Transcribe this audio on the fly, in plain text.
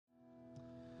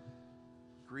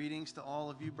Greetings to all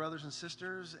of you brothers and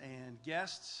sisters and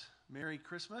guests. Merry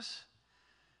Christmas.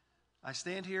 I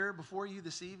stand here before you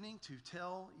this evening to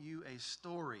tell you a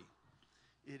story.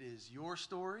 It is your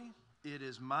story. It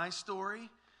is my story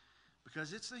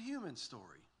because it's the human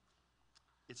story.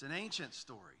 It's an ancient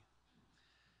story.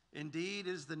 Indeed,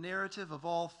 it is the narrative of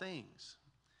all things.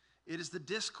 It is the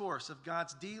discourse of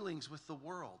God's dealings with the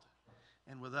world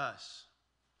and with us.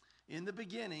 In the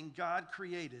beginning, God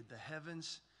created the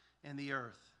heavens and the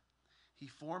earth. He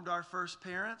formed our first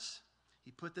parents.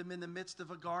 He put them in the midst of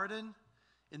a garden,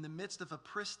 in the midst of a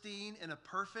pristine and a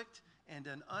perfect and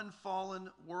an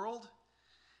unfallen world.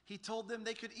 He told them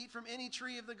they could eat from any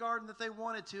tree of the garden that they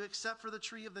wanted to, except for the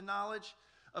tree of the knowledge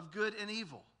of good and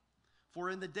evil.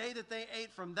 For in the day that they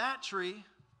ate from that tree,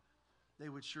 they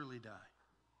would surely die.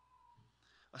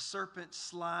 A serpent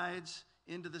slides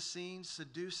into the scene,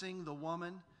 seducing the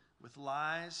woman with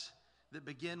lies that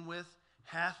begin with,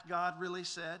 "Hath God really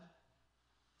said?"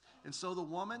 And so the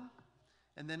woman,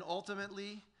 and then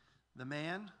ultimately the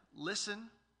man, listen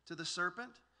to the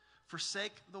serpent,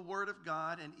 forsake the word of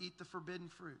God, and eat the forbidden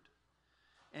fruit.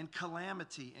 And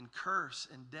calamity and curse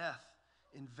and death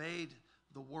invade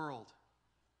the world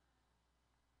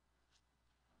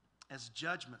as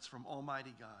judgments from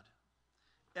Almighty God.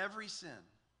 Every sin,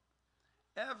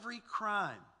 every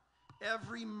crime,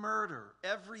 every murder,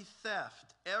 every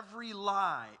theft, every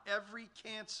lie, every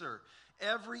cancer,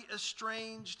 every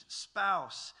estranged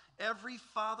spouse, every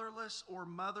fatherless or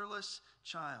motherless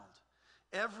child,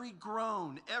 every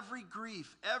groan, every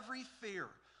grief, every fear,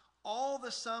 all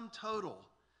the sum total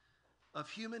of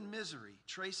human misery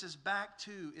traces back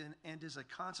to and is a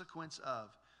consequence of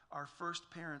our first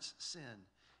parents' sin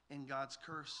and God's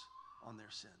curse on their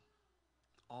sin.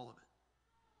 All of it.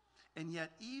 And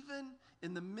yet, even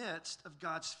in the midst of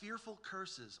God's fearful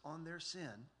curses on their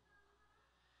sin,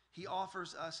 He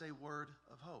offers us a word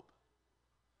of hope.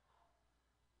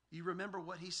 You remember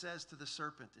what He says to the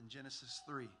serpent in Genesis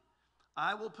 3.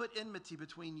 "I will put enmity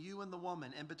between you and the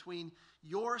woman, and between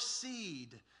your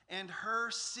seed and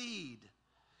her seed.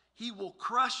 He will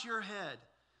crush your head,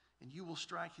 and you will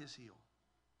strike his heel."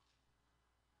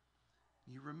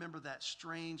 You remember that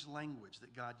strange language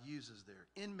that God uses there.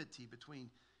 Enmity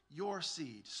between your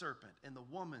seed, serpent, and the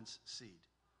woman's seed.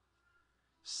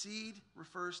 Seed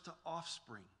refers to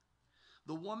offspring.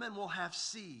 The woman will have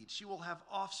seed. She will have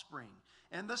offspring.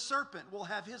 And the serpent will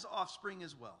have his offspring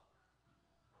as well.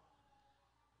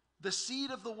 The seed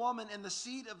of the woman and the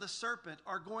seed of the serpent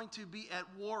are going to be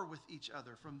at war with each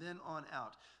other from then on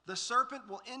out. The serpent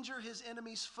will injure his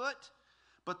enemy's foot,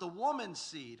 but the woman's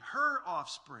seed, her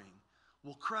offspring,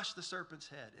 will crush the serpent's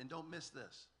head. And don't miss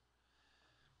this.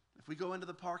 If we go into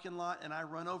the parking lot and I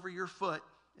run over your foot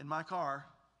in my car,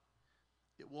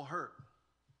 it will hurt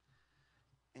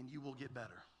and you will get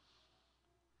better.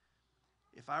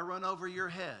 If I run over your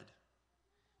head,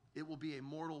 it will be a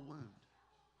mortal wound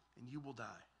and you will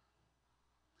die.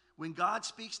 When God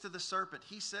speaks to the serpent,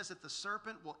 He says that the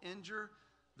serpent will injure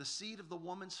the seed of the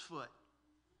woman's foot,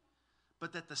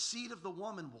 but that the seed of the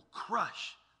woman will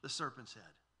crush the serpent's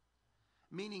head.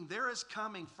 Meaning there is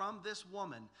coming from this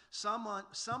woman someone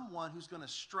who's going to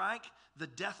strike the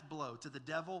death blow to the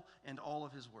devil and all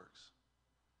of his works.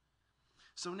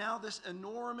 So now this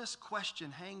enormous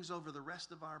question hangs over the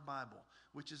rest of our Bible,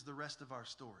 which is the rest of our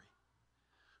story.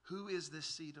 Who is this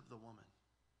seed of the woman?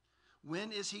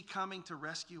 When is He coming to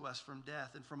rescue us from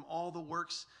death and from all the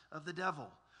works of the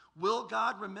devil? Will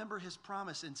God remember His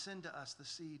promise and send to us the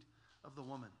seed of the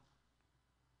woman?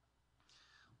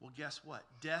 Well, guess what?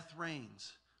 Death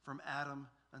reigns from Adam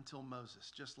until Moses,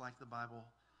 just like the Bible,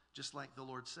 just like the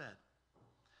Lord said.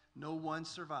 No one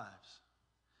survives.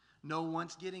 No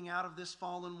one's getting out of this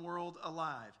fallen world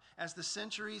alive. As the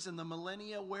centuries and the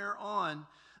millennia wear on,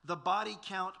 the body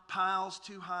count piles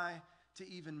too high to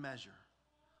even measure.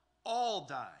 All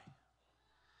die.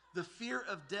 The fear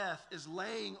of death is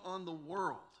laying on the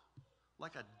world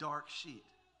like a dark sheet.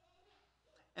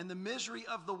 And the misery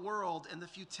of the world and the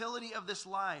futility of this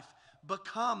life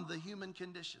become the human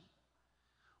condition.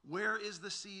 Where is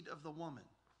the seed of the woman?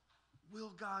 Will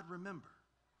God remember?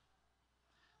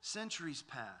 Centuries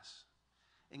pass,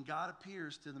 and God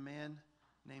appears to the man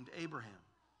named Abraham.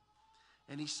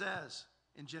 And He says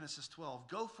in Genesis 12,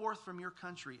 "Go forth from your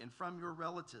country and from your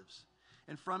relatives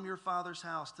and from your father's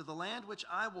house to the land which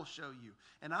I will show you.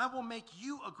 And I will make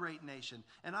you a great nation,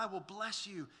 and I will bless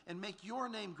you and make your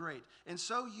name great. And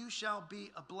so you shall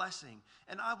be a blessing.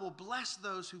 And I will bless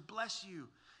those who bless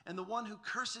you, and the one who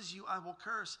curses you I will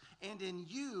curse. And in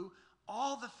you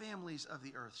all the families of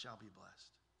the earth shall be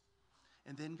blessed."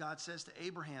 And then God says to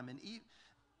Abraham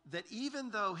that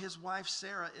even though his wife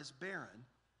Sarah is barren,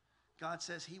 God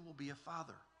says he will be a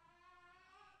father.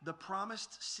 The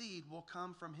promised seed will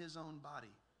come from his own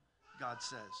body, God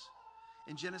says.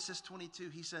 In Genesis 22,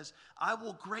 he says, I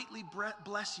will greatly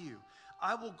bless you.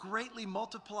 I will greatly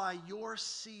multiply your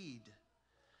seed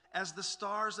as the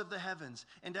stars of the heavens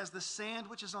and as the sand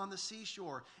which is on the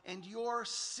seashore. And your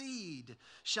seed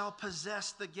shall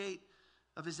possess the gate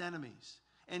of his enemies.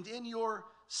 And in your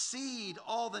seed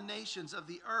all the nations of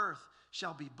the earth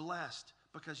shall be blessed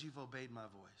because you've obeyed my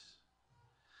voice.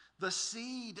 The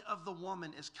seed of the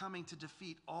woman is coming to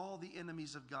defeat all the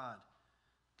enemies of God,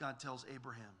 God tells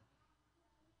Abraham.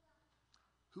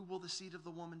 Who will the seed of the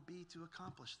woman be to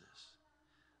accomplish this?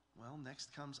 Well,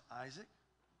 next comes Isaac.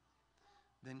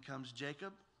 Then comes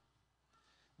Jacob.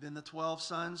 Then the 12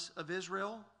 sons of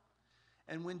Israel.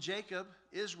 And when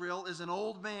Israel, is an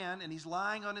old man and he's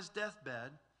lying on his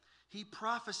deathbed, he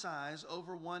prophesies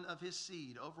over one of his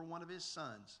seed, over one of his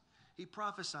sons. He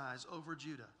prophesies over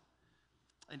Judah.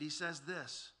 And he says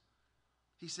this.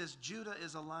 He says, Judah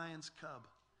is a lion's cub.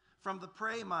 From the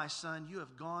prey, my son, you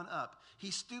have gone up.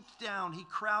 He stooped down. He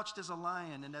crouched as a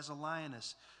lion and as a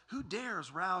lioness. Who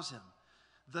dares rouse him?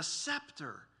 The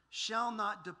scepter shall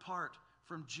not depart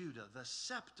from Judah. The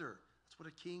scepter, that's what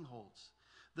a king holds.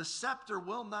 The scepter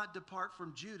will not depart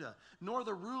from Judah, nor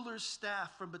the ruler's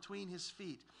staff from between his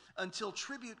feet, until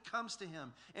tribute comes to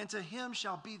him, and to him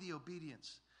shall be the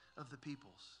obedience of the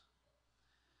peoples.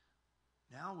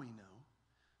 Now we know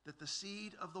that the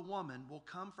seed of the woman will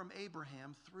come from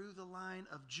Abraham through the line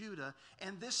of Judah,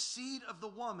 and this seed of the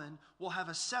woman will have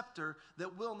a scepter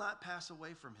that will not pass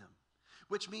away from him,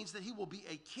 which means that he will be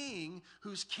a king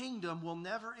whose kingdom will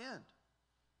never end.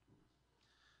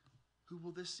 Who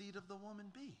will this seed of the woman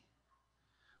be?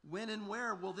 When and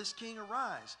where will this king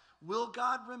arise? Will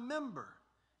God remember?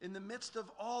 In the midst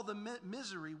of all the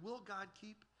misery, will God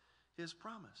keep his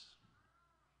promise?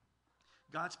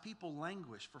 God's people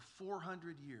languish for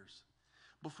 400 years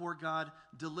before God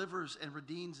delivers and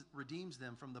redeems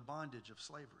them from the bondage of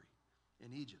slavery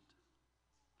in Egypt.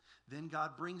 Then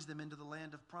God brings them into the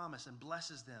land of promise and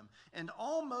blesses them. And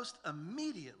almost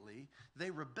immediately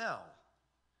they rebel.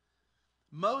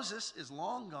 Moses is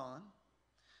long gone.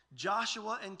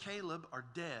 Joshua and Caleb are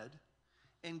dead.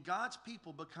 And God's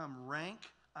people become rank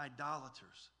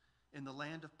idolaters in the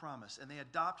land of promise. And they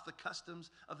adopt the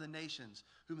customs of the nations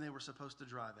whom they were supposed to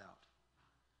drive out.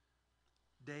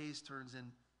 Days turns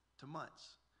into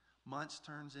months. Months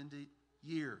turns into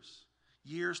years.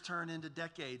 Years turn into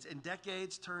decades. And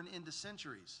decades turn into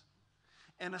centuries.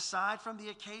 And aside from the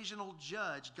occasional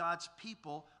judge, God's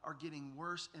people are getting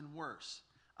worse and worse.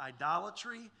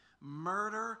 Idolatry,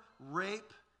 murder,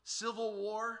 rape, civil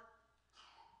war.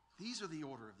 These are the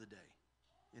order of the day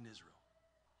in Israel.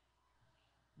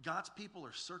 God's people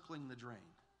are circling the drain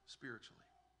spiritually.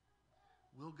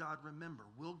 Will God remember?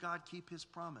 Will God keep his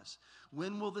promise?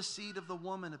 When will the seed of the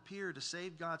woman appear to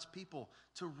save God's people,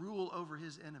 to rule over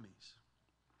his enemies?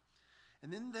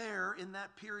 And then there, in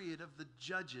that period of the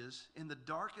judges, in the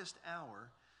darkest hour,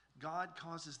 God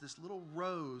causes this little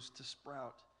rose to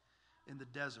sprout in the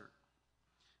desert.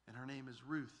 And her name is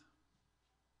Ruth.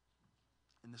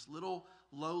 And this little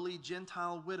lowly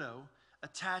Gentile widow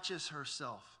attaches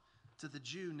herself to the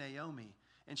Jew Naomi.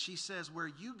 And she says, where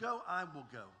you go, I will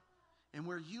go. And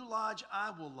where you lodge,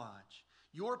 I will lodge.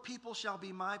 Your people shall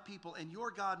be my people, and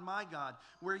your God my God.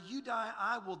 Where you die,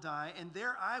 I will die, and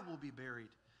there I will be buried.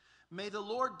 May the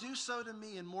Lord do so to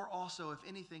me, and more also, if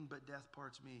anything but death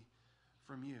parts me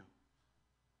from you.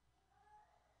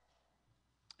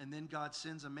 And then God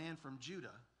sends a man from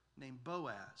Judah named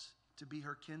Boaz to be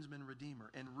her kinsman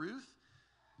redeemer. And Ruth,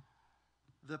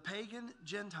 the pagan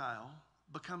Gentile,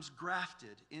 becomes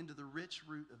grafted into the rich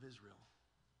root of Israel,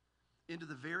 into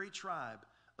the very tribe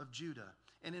of Judah.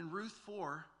 And in Ruth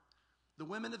 4, the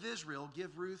women of Israel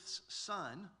give Ruth's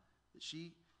son, that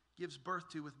she gives birth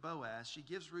to with Boaz, she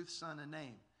gives Ruth's son a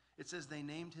name. It says they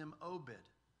named him Obed.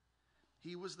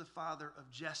 He was the father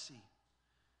of Jesse.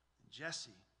 And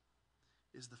Jesse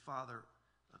is the father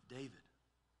of David.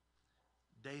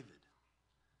 David,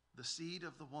 the seed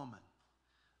of the woman,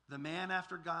 the man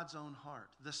after God's own heart,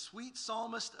 the sweet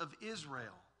psalmist of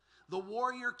Israel, the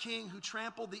warrior king who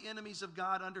trampled the enemies of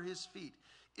God under his feet,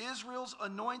 Israel's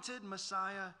anointed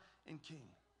Messiah and king.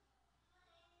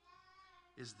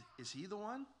 Is he the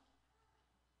one?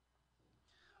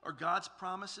 Are God's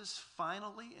promises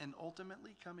finally and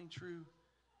ultimately coming true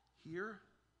here?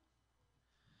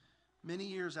 Many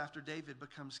years after David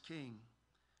becomes king,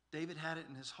 David had it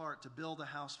in his heart to build a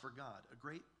house for God, a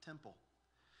great temple.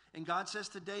 And God says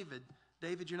to David,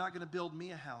 David, you're not going to build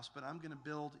me a house, but I'm going to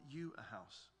build you a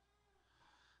house.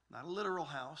 Not a literal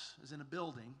house, as in a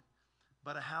building,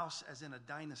 but a house as in a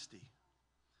dynasty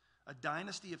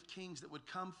of kings that would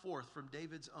come forth from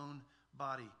David's own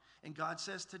body. And God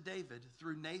says to David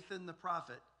through Nathan the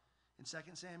prophet in 2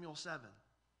 Samuel 7,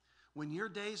 when your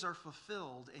days are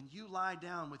fulfilled and you lie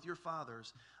down with your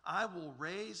fathers, I will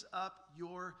raise up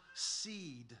your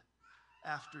seed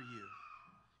after you,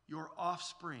 your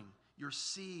offspring, your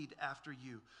seed after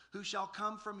you, who shall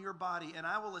come from your body, and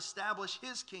I will establish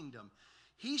his kingdom.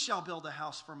 He shall build a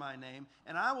house for my name,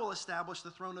 and I will establish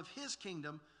the throne of his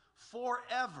kingdom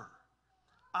forever.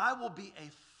 I will be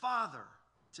a father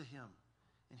to him,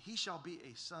 and he shall be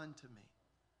a son to me.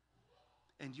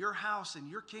 And your house and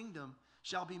your kingdom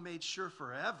shall be made sure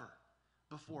forever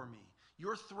before me.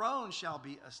 Your throne shall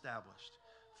be established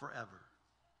forever.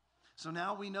 So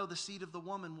now we know the seed of the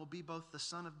woman will be both the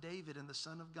son of David and the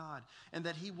son of God, and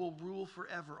that he will rule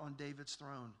forever on David's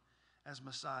throne as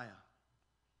Messiah.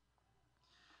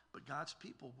 But God's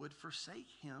people would forsake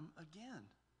him again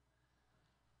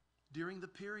during the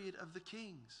period of the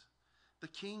kings. The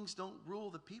kings don't rule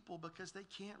the people because they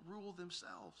can't rule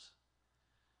themselves.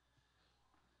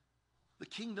 The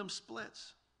kingdom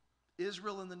splits.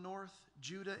 Israel in the north,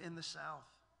 Judah in the south.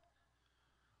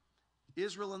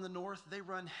 Israel in the north, they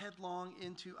run headlong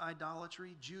into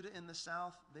idolatry. Judah in the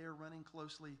south, they are running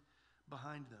closely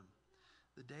behind them.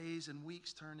 The days and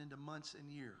weeks turn into months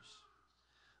and years.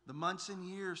 The months and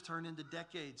years turn into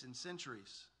decades and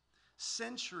centuries.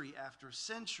 Century after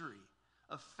century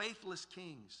of faithless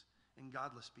kings and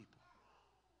godless people.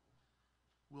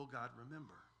 Will God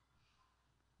remember?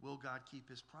 Will God keep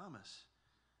his promise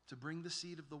to bring the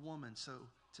seed of the woman so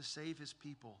to save his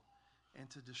people and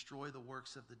to destroy the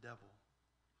works of the devil?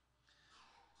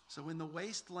 So in the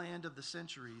wasteland of the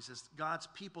centuries, as God's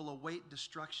people await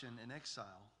destruction and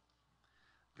exile,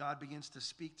 God begins to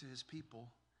speak to his people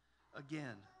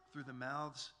again through the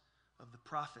mouths of the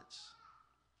prophets,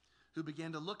 who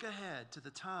began to look ahead to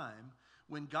the time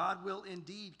when God will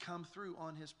indeed come through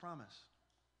on his promise.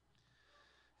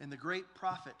 And the great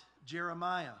prophet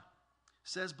Jeremiah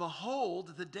says,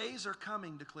 "Behold, the days are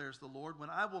coming, declares the Lord, when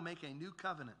I will make a new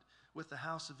covenant with the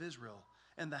house of Israel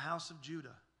and the house of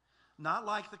Judah, not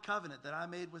like the covenant that I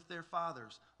made with their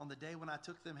fathers on the day when I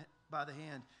took them by the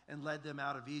hand and led them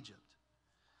out of Egypt.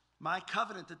 My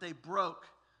covenant that they broke,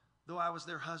 though I was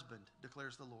their husband,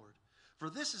 declares the Lord. For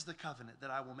this is the covenant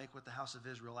that I will make with the house of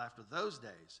Israel after those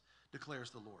days, declares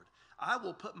the Lord. I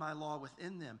will put my law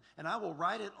within them, and I will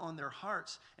write it on their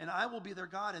hearts, and I will be their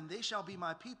God, and they shall be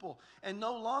my people. And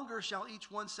no longer shall each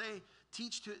one say,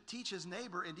 teach his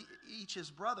neighbor and each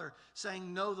his brother,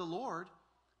 saying, know the Lord,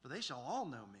 for they shall all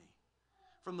know me.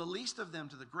 From the least of them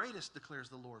to the greatest, declares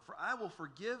the Lord. For I will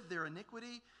forgive their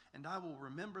iniquity, and I will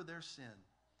remember their sin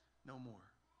no more."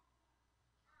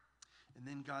 And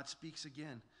then God speaks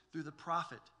again through the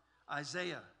prophet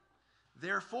Isaiah.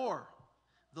 "Therefore,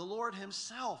 the Lord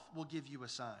himself will give you a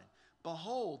sign.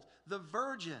 Behold, the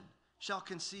virgin shall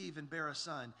conceive and bear a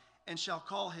son, and shall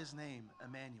call his name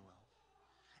Emmanuel."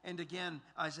 And again,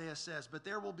 Isaiah says, "But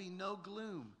there will be no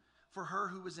gloom for her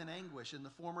who was in anguish in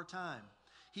the former time.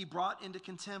 He brought into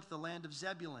contempt the land of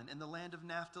Zebulun and the land of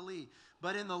Naphtali.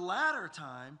 But in the latter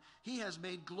time, he has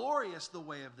made glorious the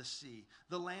way of the sea,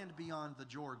 the land beyond the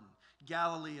Jordan,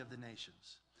 Galilee of the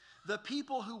nations. The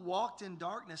people who walked in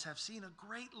darkness have seen a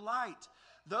great light.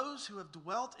 Those who have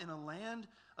dwelt in a land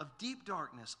of deep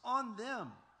darkness, on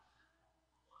them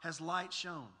has light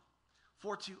shone.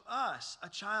 For to us a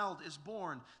child is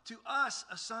born, to us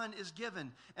a son is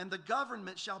given, and the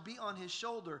government shall be on his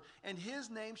shoulder, and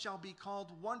his name shall be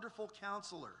called Wonderful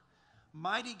Counselor,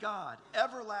 Mighty God,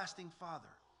 Everlasting Father,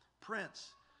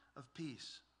 Prince of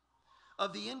Peace.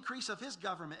 Of the increase of his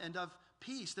government and of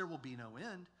peace there will be no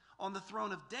end, on the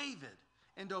throne of David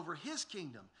and over his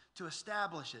kingdom, to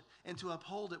establish it and to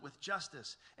uphold it with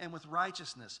justice and with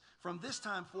righteousness from this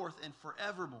time forth and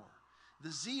forevermore.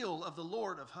 The zeal of the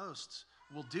Lord of hosts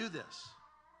will do this."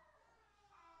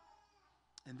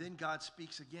 And then God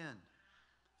speaks again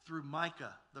through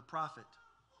Micah the prophet.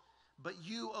 "But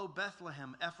you, O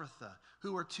Bethlehem Ephrathah,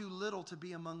 who are too little to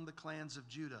be among the clans of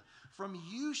Judah, from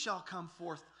you shall come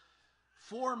forth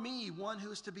for me one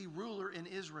who is to be ruler in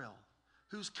Israel,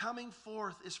 whose coming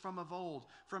forth is from of old,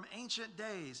 from ancient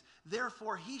days.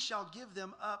 Therefore he shall give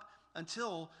them up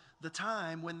until the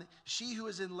time when she who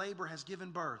is in labor has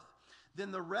given birth.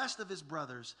 Then the rest of his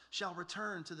brothers shall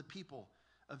return to the people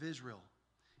of Israel.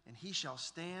 And he shall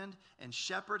stand and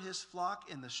shepherd his flock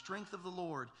in the strength of the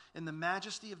Lord, in the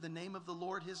majesty of the name of the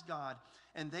Lord his God.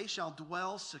 And they shall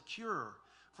dwell secure.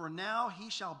 For now he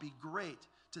shall be great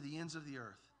to the ends of the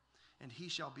earth, and he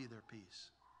shall be their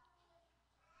peace."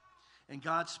 And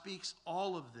God speaks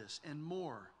all of this and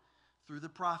more through the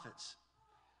prophets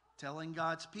telling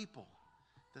God's people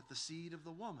that the seed of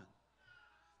the woman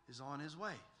is on his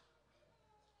way.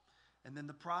 And then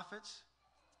the prophets,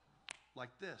 like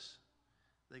this,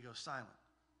 they go silent.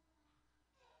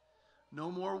 No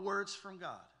more words from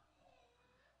God.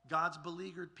 God's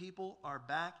beleaguered people are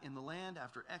back in the land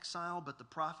after exile, but the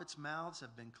prophets' mouths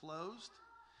have been closed.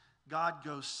 God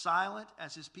goes silent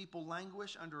as his people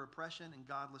languish under oppression and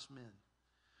godless men.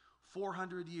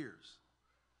 400 years,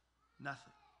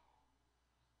 nothing.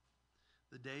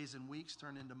 The days and weeks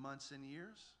turn into months and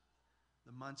years.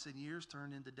 The months and years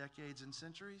turn into decades and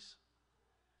centuries.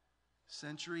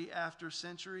 Century after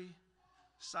century,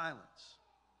 silence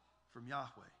from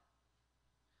Yahweh.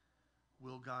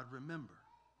 Will God remember?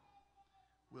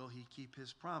 Will he keep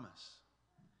his promise?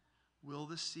 Will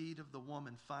the seed of the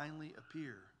woman finally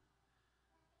appear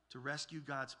to rescue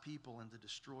God's people and to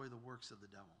destroy the works of the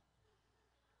devil?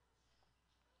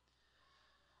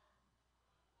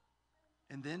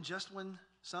 And then, just when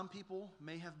some people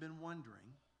may have been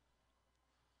wondering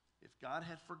if God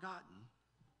had forgotten,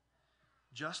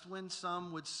 just when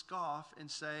some would scoff and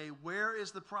say, "Where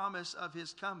is the promise of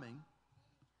his coming?"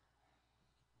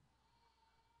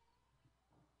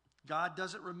 God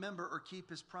doesn't remember or keep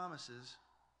his promises.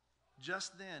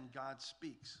 Just then, God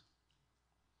speaks.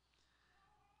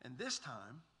 And this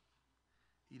time,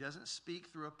 he doesn't speak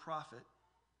through a prophet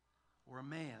or a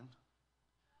man,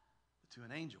 but to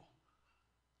an angel.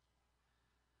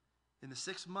 In the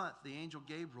 6th month, the angel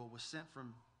Gabriel was sent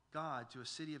from God to a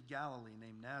city of Galilee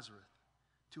named Nazareth,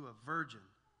 to a virgin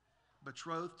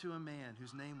betrothed to a man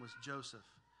whose name was Joseph,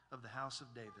 of the house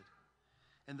of David.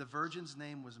 And the virgin's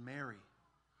name was Mary.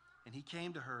 And he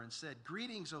came to her and said,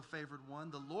 "Greetings, O favored one,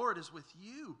 the Lord is with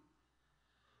you."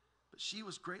 But she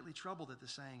was greatly troubled at the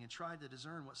saying and tried to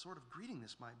discern what sort of greeting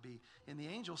this might be. And the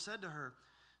angel said to her,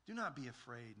 "Do not be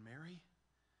afraid, Mary,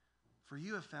 for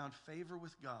you have found favor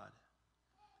with God.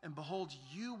 And behold,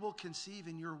 you will conceive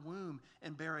in your womb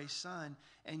and bear a son,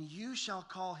 and you shall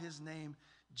call his name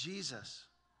Jesus.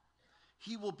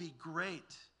 He will be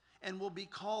great and will be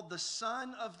called the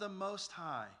Son of the Most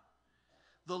High.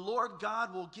 The Lord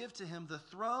God will give to him the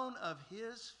throne of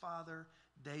his father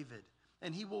David,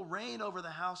 and he will reign over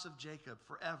the house of Jacob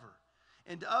forever.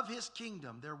 And of his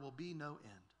kingdom there will be no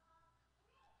end."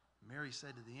 Mary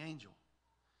said to the angel,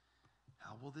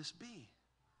 "How will this be,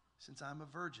 since I'm a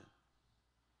virgin?"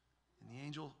 And the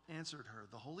angel answered her,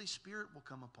 "The Holy Spirit will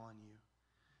come upon you,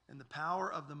 and the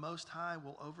power of the Most High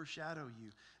will overshadow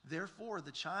you. Therefore,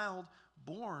 the child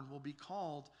born will be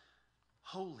called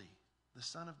Holy, the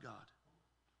Son of God."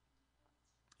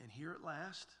 And here at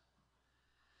last,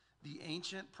 the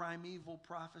ancient primeval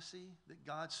prophecy that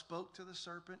God spoke to the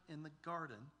serpent in the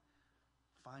garden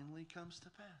finally comes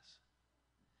to pass.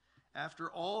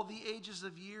 After all the ages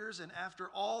of years and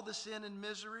after all the sin and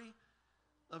misery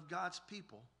of God's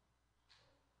people,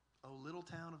 "O little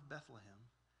town of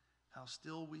Bethlehem, how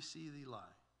still we see thee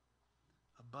lie.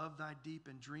 Above thy deep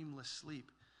and dreamless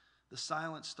sleep, the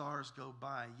silent stars go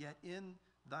by, yet in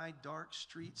thy dark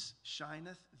streets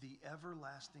shineth the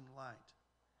everlasting light.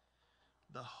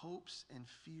 The hopes and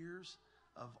fears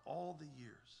of all the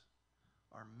years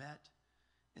are met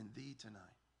in thee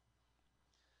tonight."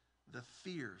 The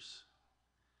fears.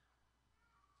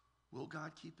 Will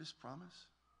God keep his promise?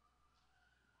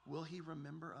 Will he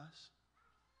remember us?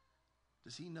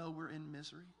 Does he know we're in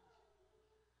misery?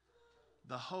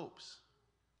 The hopes.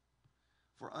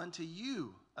 For unto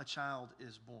you a child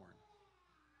is born.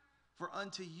 For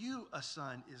unto you a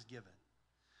son is given.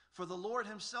 For the Lord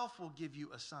himself will give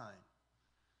you a sign.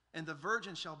 And the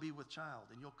virgin shall be with child,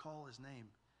 and you'll call his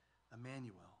name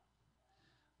Emmanuel.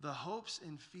 The hopes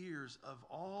and fears of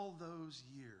all those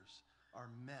years are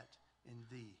met in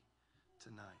thee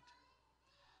tonight.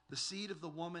 The seed of the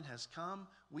woman has come.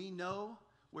 We know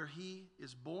where he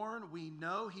is born. We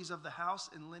know he's of the house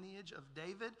and lineage of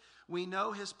David. We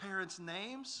know his parents'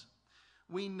 names.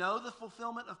 We know the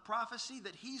fulfillment of prophecy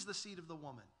that he's the seed of the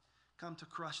woman, come to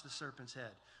crush the serpent's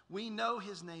head. We know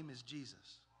his name is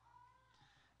Jesus.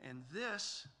 And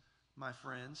this, my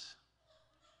friends,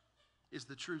 is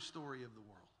the true story of the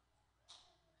world.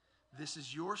 This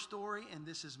is your story and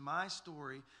this is my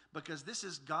story, because this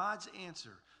is God's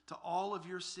answer to all of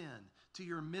your sin, to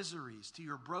your miseries, to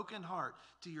your broken heart,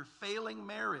 to your failing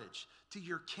marriage, to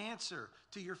your cancer,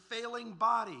 to your failing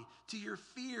body, to your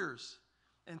fears,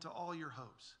 and to all your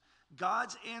hopes.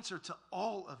 God's answer to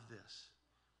all of this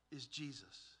is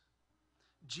Jesus.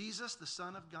 Jesus, the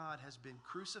Son of God, has been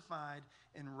crucified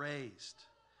and raised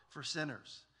for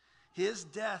sinners. His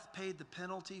death paid the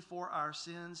penalty for our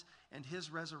sins, and his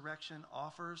resurrection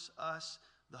offers us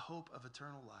the hope of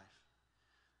eternal life.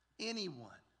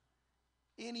 Anyone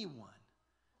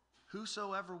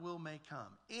whosoever will may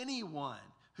come. Anyone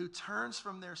who turns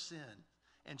from their sin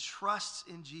and trusts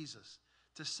in Jesus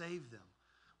to save them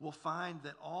will find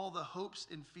that all the hopes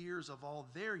and fears of all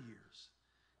their years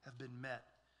have been met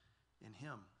in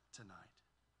him tonight.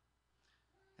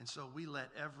 And so we let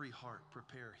every heart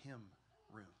prepare him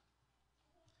room.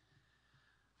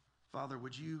 Father,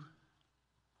 would you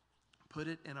put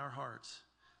it in our hearts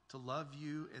to love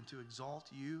you and to exalt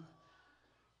you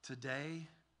today,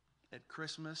 at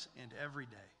Christmas, and every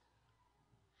day.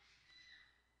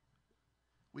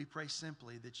 We pray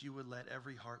simply that you would let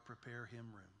every heart prepare him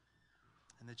room,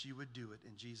 and that you would do it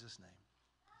in Jesus' name.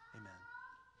 Amen.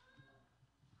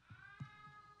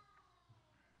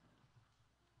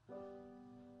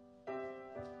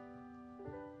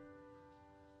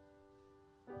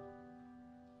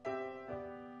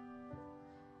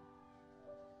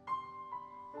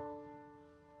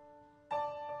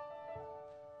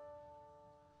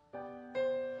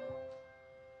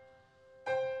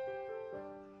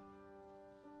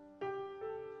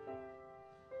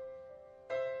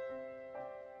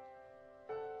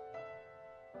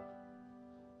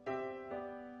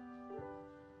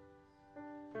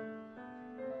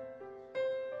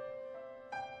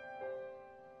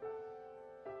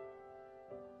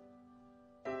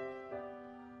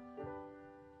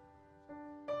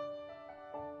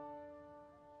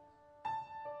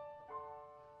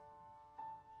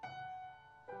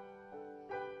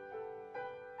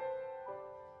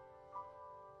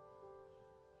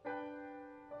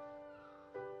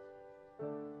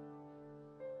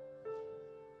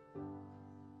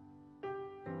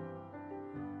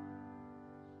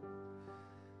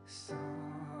 Silent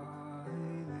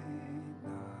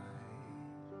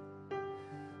night,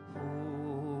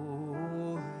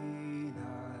 holy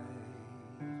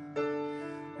night,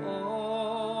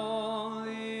 all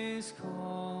is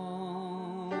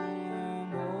calm,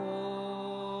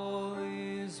 all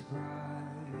is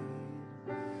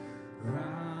bright,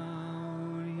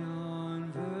 round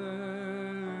yon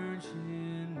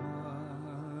virgin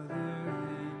mother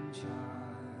and child.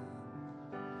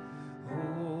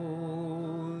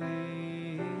 Holy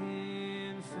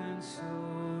infant, so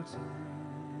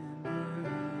tender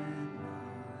and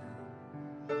mild,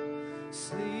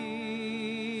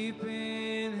 sleep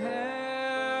in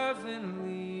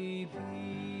heavenly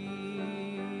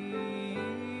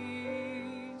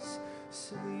peace,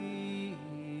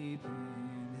 sleep in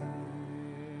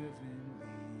heavenly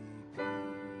peace.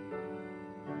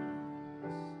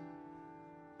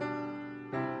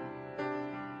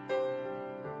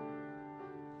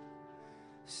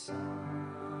 Silent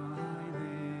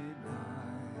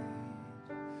night,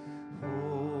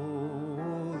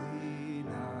 holy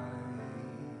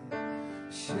night,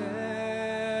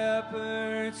 shepherds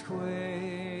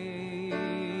quake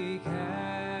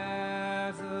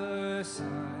at the sight,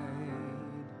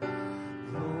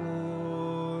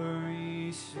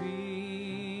 glory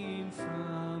stream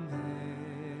from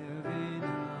heaven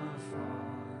afar,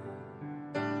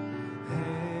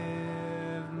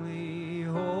 heavenly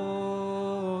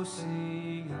hosts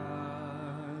sing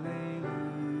hallelujah.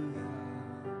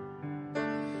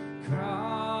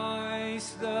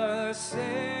 Christ the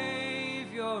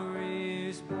Savior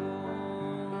is born.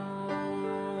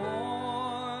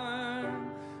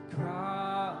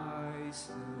 Christ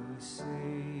the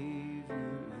Savior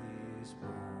is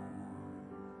born.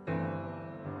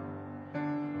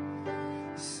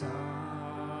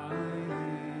 Silent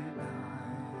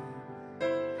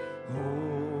night,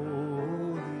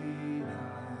 holy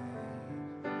night,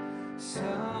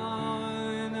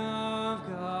 Son of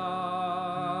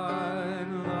God,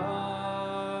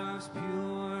 love's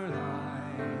pure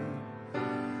light,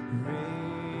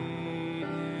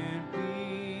 radiant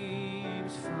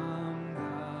beams from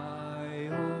thy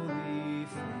holy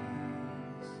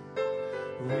face,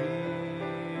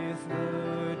 with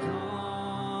the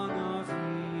dawn of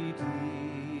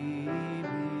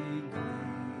redeeming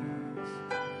grace.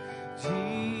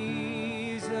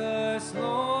 Jesus,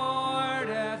 Lord,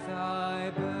 at thy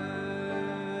birth,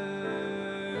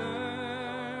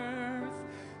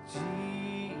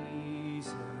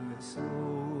 Jesus,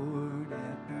 Lord,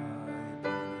 at thy birth.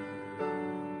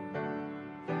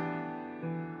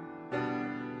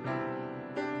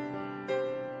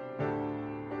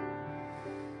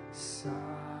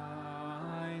 Silent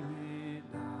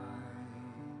night,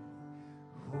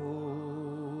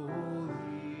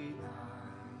 holy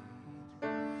night,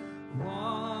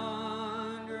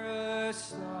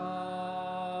 wondrous